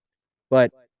 blah.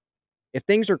 But if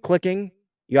things are clicking,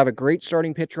 you have a great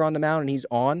starting pitcher on the mound and he's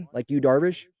on, like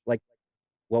Darvish, like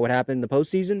what would happen in the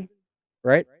postseason,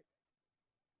 right?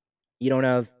 You don't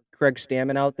have Craig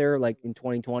Stammen out there like in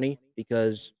 2020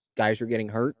 because guys are getting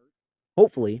hurt.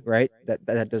 Hopefully, right?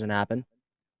 That doesn't happen.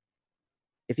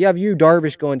 If you have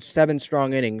Darvish going 7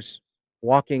 strong innings,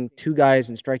 walking 2 guys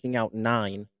and striking out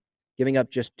 9, giving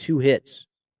up just 2 hits,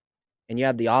 and you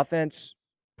have the offense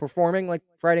performing like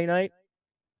Friday night,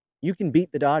 you can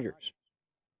beat the Dodgers.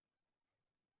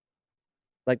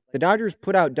 Like, the Dodgers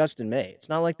put out Dustin May. It's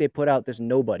not like they put out this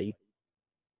nobody.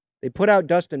 They put out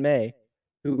Dustin May,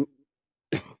 who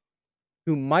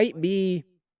might be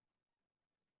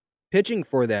pitching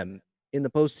for them in the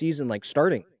postseason, like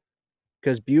starting,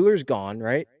 because Buehler's gone,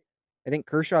 right? I think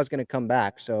Kershaw's going to come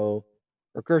back, or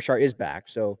Kershaw is back.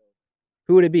 So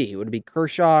who would it be? Would it be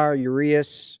Kershaw,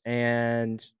 Urias,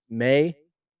 and May?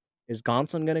 Is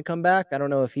Gonsolin going to come back? I don't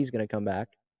know if he's going to come back.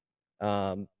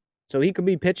 So he could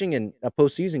be pitching in a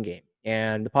postseason game,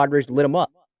 and the Padres lit him up.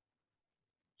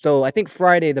 So I think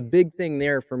Friday, the big thing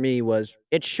there for me was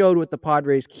it showed what the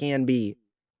Padres can be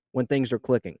when things are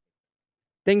clicking.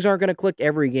 Things aren't going to click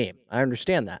every game. I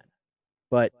understand that.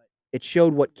 But it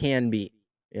showed what can be,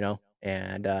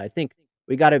 and I think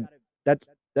we got to –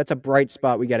 that's a bright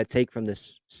spot we got to take from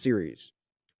this series.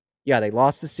 Yeah, they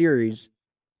lost the series,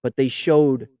 but they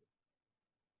showed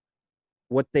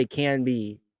what they can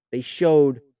be. They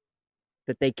showed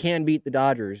that they can beat the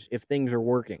Dodgers if things are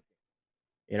working,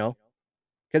 because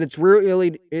it's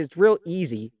real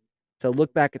easy to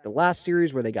look back at the last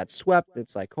series where they got swept.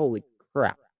 It's like, holy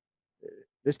crap,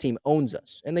 this team owns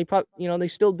us, and they probably, they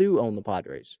still do own the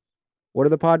Padres. What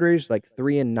are the Padres, like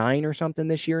 3-9 or something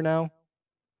this year now,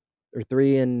 or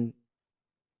 3-10?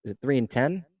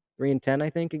 3-10, I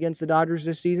think, against the Dodgers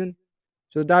this season.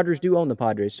 So the Dodgers do own the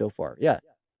Padres so far, yeah.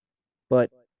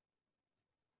 But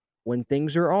when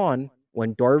things are on,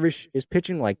 when Darvish is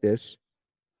pitching like this,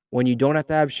 when you don't have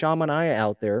to have Sean Manaea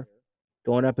out there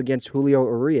going up against Julio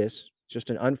Urias, it's just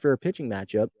an unfair pitching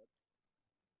matchup,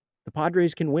 the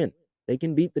Padres can win. They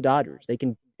can beat the Dodgers. They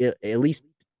can at least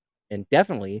and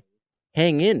definitely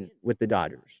hang in with the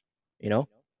Dodgers,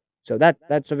 So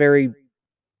that's a very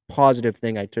positive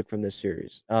thing I took from this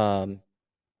series. And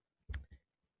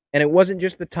it wasn't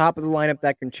just the top of the lineup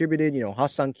that contributed.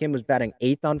 Ha-Seong Kim was batting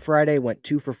 8th on Friday, went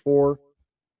 2 for 4.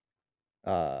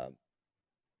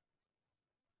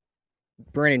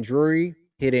 Brandon Drury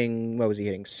hitting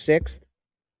 6th?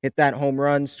 Hit that home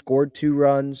run, scored 2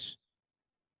 runs,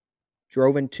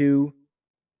 drove in 2,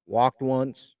 walked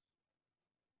once.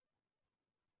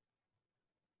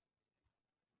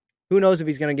 Who knows if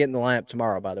he's going to get in the lineup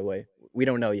tomorrow, by the way. We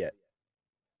don't know yet.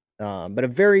 But a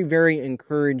very, very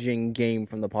encouraging game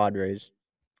from the Padres.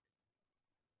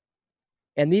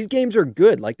 And these games are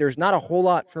good. Like, there's not a whole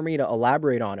lot for me to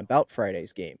elaborate on about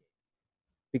Friday's game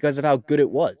because of how good it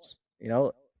was.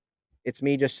 It's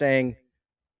me just saying,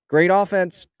 great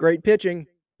offense, great pitching.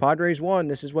 Padres won.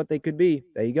 This is what they could be.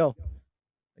 There you go.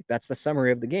 Like, that's the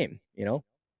summary of the game,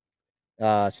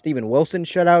 Steven Wilson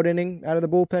shutout inning out of the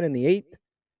bullpen in the 8th.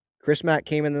 Chris Mack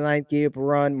came in the 9th, gave up a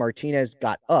run. Martinez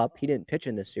got up. He didn't pitch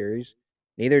in this series.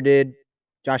 Neither did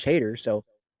Josh Hader. So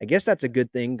I guess that's a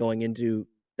good thing going into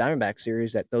Diamondback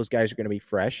series, that those guys are going to be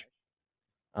fresh.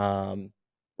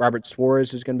 Robert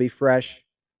Suarez is going to be fresh.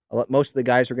 Most of the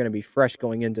guys are going to be fresh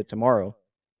going into tomorrow.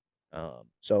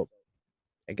 So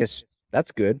I guess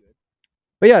that's good.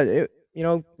 But yeah,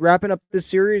 wrapping up this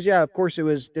series, yeah, of course it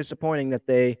was disappointing that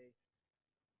they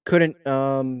couldn't,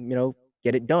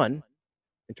 get it done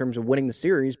in terms of winning the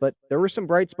series. But there were some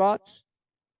bright spots,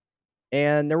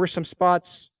 and there were some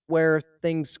spots where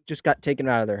things just got taken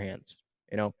out of their hands.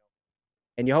 You know,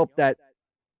 and you hope that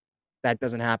that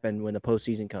doesn't happen when the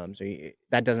postseason comes, or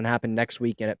that doesn't happen next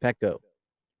weekend at Petco,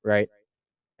 right?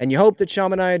 And you hope that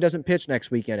Shamanaya doesn't pitch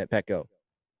next weekend at Petco,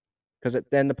 because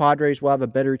then the Padres will have a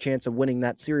better chance of winning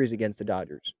that series against the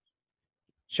Dodgers.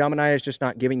 Shamanaya is just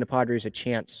not giving the Padres a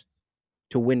chance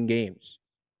to win games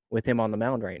with him on the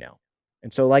mound right now.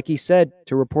 And so, like he said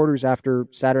to reporters after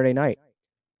Saturday night,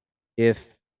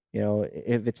 if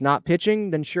it's not pitching,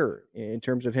 then sure, in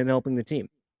terms of him helping the team,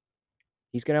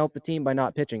 he's going to help the team by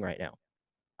not pitching right now.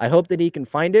 I hope that he can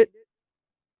find it,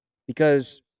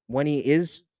 because when he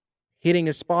is hitting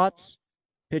his spots,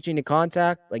 pitching to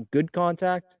contact, like good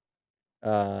contact,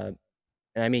 and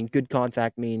I mean good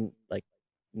contact mean like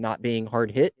not being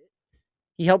hard hit,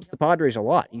 he helps the Padres a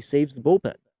lot. He saves the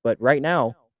bullpen. But right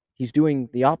now, he's doing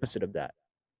the opposite of that.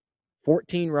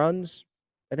 14 runs,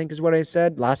 I think is what I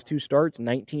said. Last 2 starts,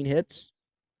 19 hits.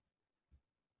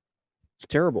 It's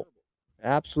terrible.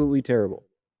 Absolutely terrible.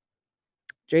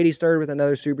 JD started with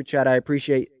another super chat. I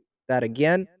appreciate that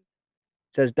again.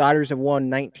 Says Dodgers have won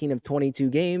 19 of 22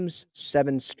 games,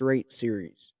 7 straight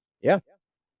series. Yeah.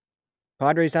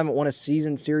 Padres haven't won a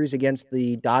season series against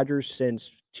the Dodgers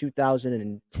since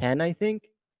 2010, I think.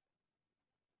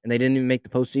 And they didn't even make the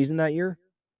postseason that year.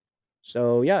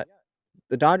 So, yeah,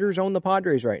 the Dodgers own the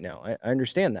Padres right now. I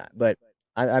understand that. But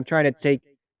I'm trying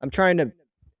to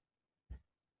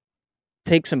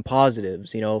take some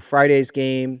positives. Friday's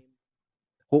game,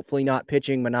 hopefully not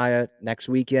pitching Manaea next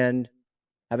weekend,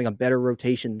 having a better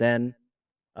rotation then.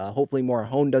 Hopefully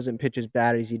Morejon doesn't pitch as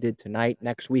bad as he did tonight.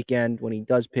 Next weekend when he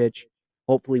does pitch,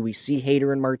 hopefully we see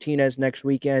Hader and Martinez next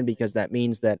weekend, because that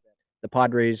means that the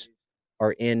Padres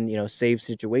are in, save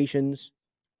situations.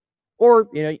 Or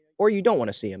you don't want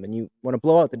to see him and you want to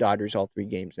blow out the Dodgers all 3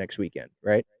 games next weekend,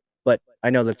 right? But I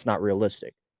know that's not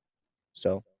realistic.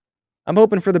 So I'm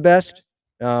hoping for the best.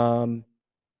 6-3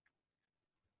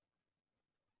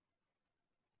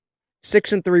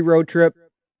 road trip.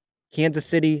 Kansas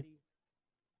City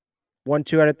won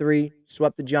 2 out of 3,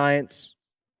 swept the Giants,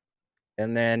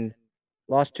 and then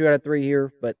lost 2 out of 3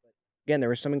 here. But again, there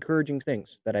were some encouraging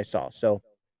things that I saw. So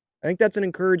I think that's an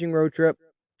encouraging road trip.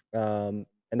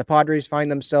 And the Padres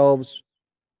find themselves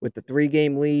with the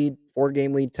 3-game lead,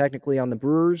 4-game lead technically on the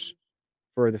Brewers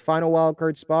for the final wild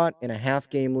card spot, and a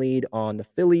half-game lead on the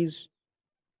Phillies,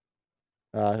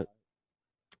 who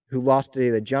lost today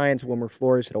to the Giants. Wilmer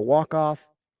Flores hit a walk-off.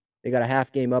 They got a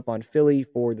half game up on Philly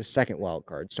for the second wild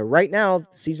card. So right now,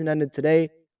 if the season ended today,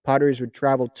 Padres would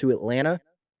travel to Atlanta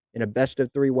in a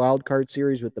best-of-3 wild card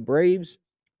series with the Braves.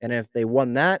 And if they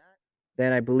won that,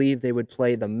 then I believe they would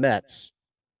play the Mets.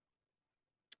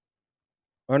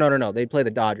 Or no. They'd play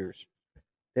the Dodgers.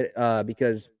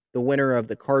 Because the winner of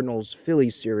the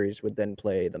Cardinals-Phillies series would then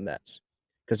play the Mets,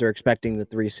 because they're expecting the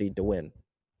 3 seed to win.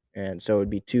 And so it would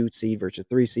be 2 seed versus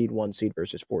 3 seed, 1 seed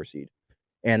versus 4 seed.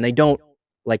 And they don't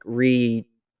they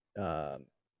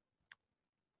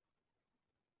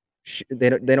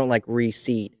don't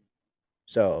reseed.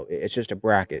 So it's just a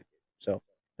bracket. So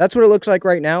that's what it looks like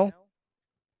right now.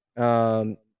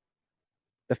 The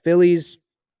Phillies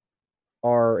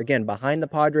are again behind the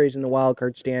Padres in the wild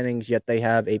card standings, yet they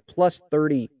have a plus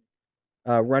 30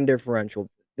 run differential.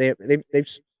 They've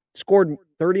scored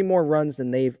 30 more runs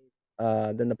than the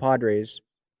Padres.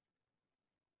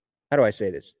 How do I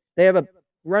say this? They have a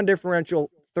run differential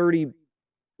 30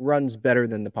 runs better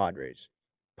than the Padres.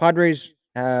 Padres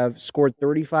have scored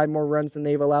 35 more runs than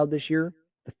they've allowed this year.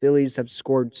 The Phillies have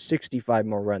scored 65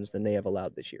 more runs than they have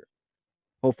allowed this year.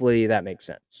 Hopefully that makes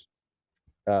sense.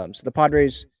 So the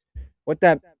Padres, what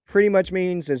that pretty much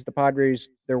means is the Padres,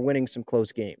 they're winning some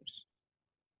close games.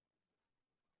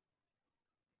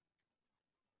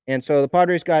 And so the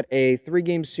Padres got a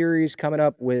 3-game series coming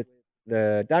up with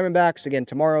the Diamondbacks again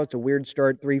tomorrow. It's a weird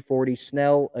start, 3:40.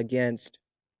 Snell against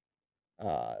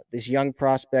this young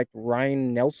prospect,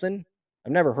 Ryan Nelson.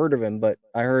 I've never heard of him, but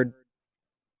I heard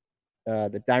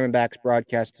the Diamondbacks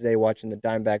broadcast today, watching the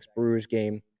Diamondbacks Brewers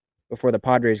game before the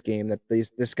Padres game, that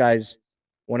this guy's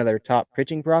one of their top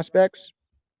pitching prospects.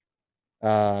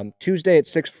 Tuesday at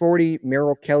 6:40,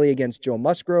 Merrill Kelly against Joe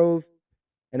Musgrove.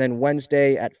 And then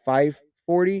Wednesday at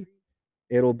 5:40,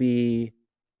 it'll be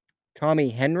Tommy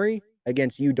Henry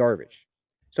against Yu Darvish.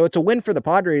 So it's a win for the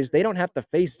Padres. They don't have to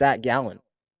face Zach Gallen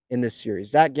in this series.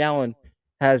 Zach Gallen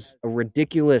has a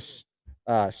ridiculous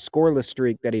scoreless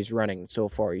streak that he's running so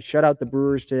far. He shut out the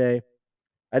Brewers today.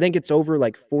 I think it's over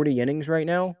like 40 innings right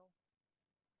now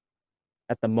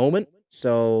at the moment.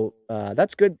 So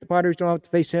that's good. The Padres don't have to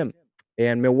face him.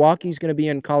 And Milwaukee's going to be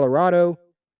in Colorado.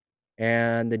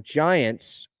 And the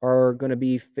Giants are going to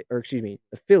be, the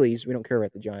Phillies. We don't care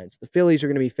about the Giants. The Phillies are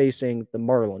going to be facing the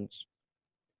Marlins.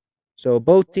 So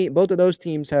both of those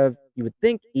teams have, you would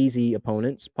think, easy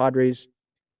opponents. Padres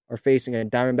are facing a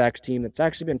Diamondbacks team that's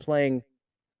actually been playing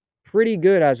pretty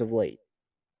good as of late.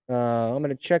 I'm going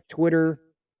to check Twitter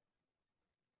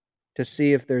to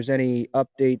see if there's any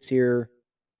updates here.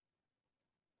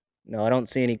 No, I don't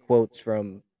see any quotes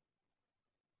from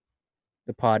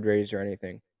the Padres or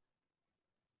anything.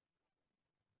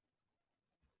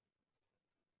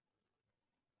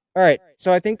 All right,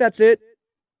 so I think that's it.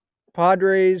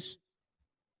 Padres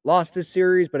lost this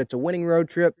series, but it's a winning road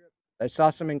trip. I saw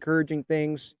some encouraging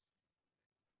things.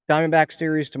 Diamondback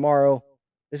series tomorrow.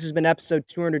 This has been episode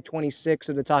 226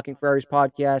 of the Talking Friars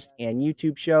podcast and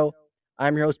YouTube show.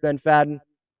 I'm your host, Ben Fadden.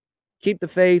 Keep the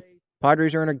faith.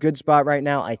 Padres are in a good spot right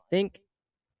now, I think.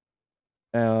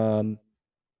 And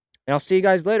I'll see you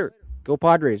guys later. Go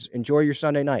Padres. Enjoy your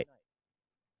Sunday night.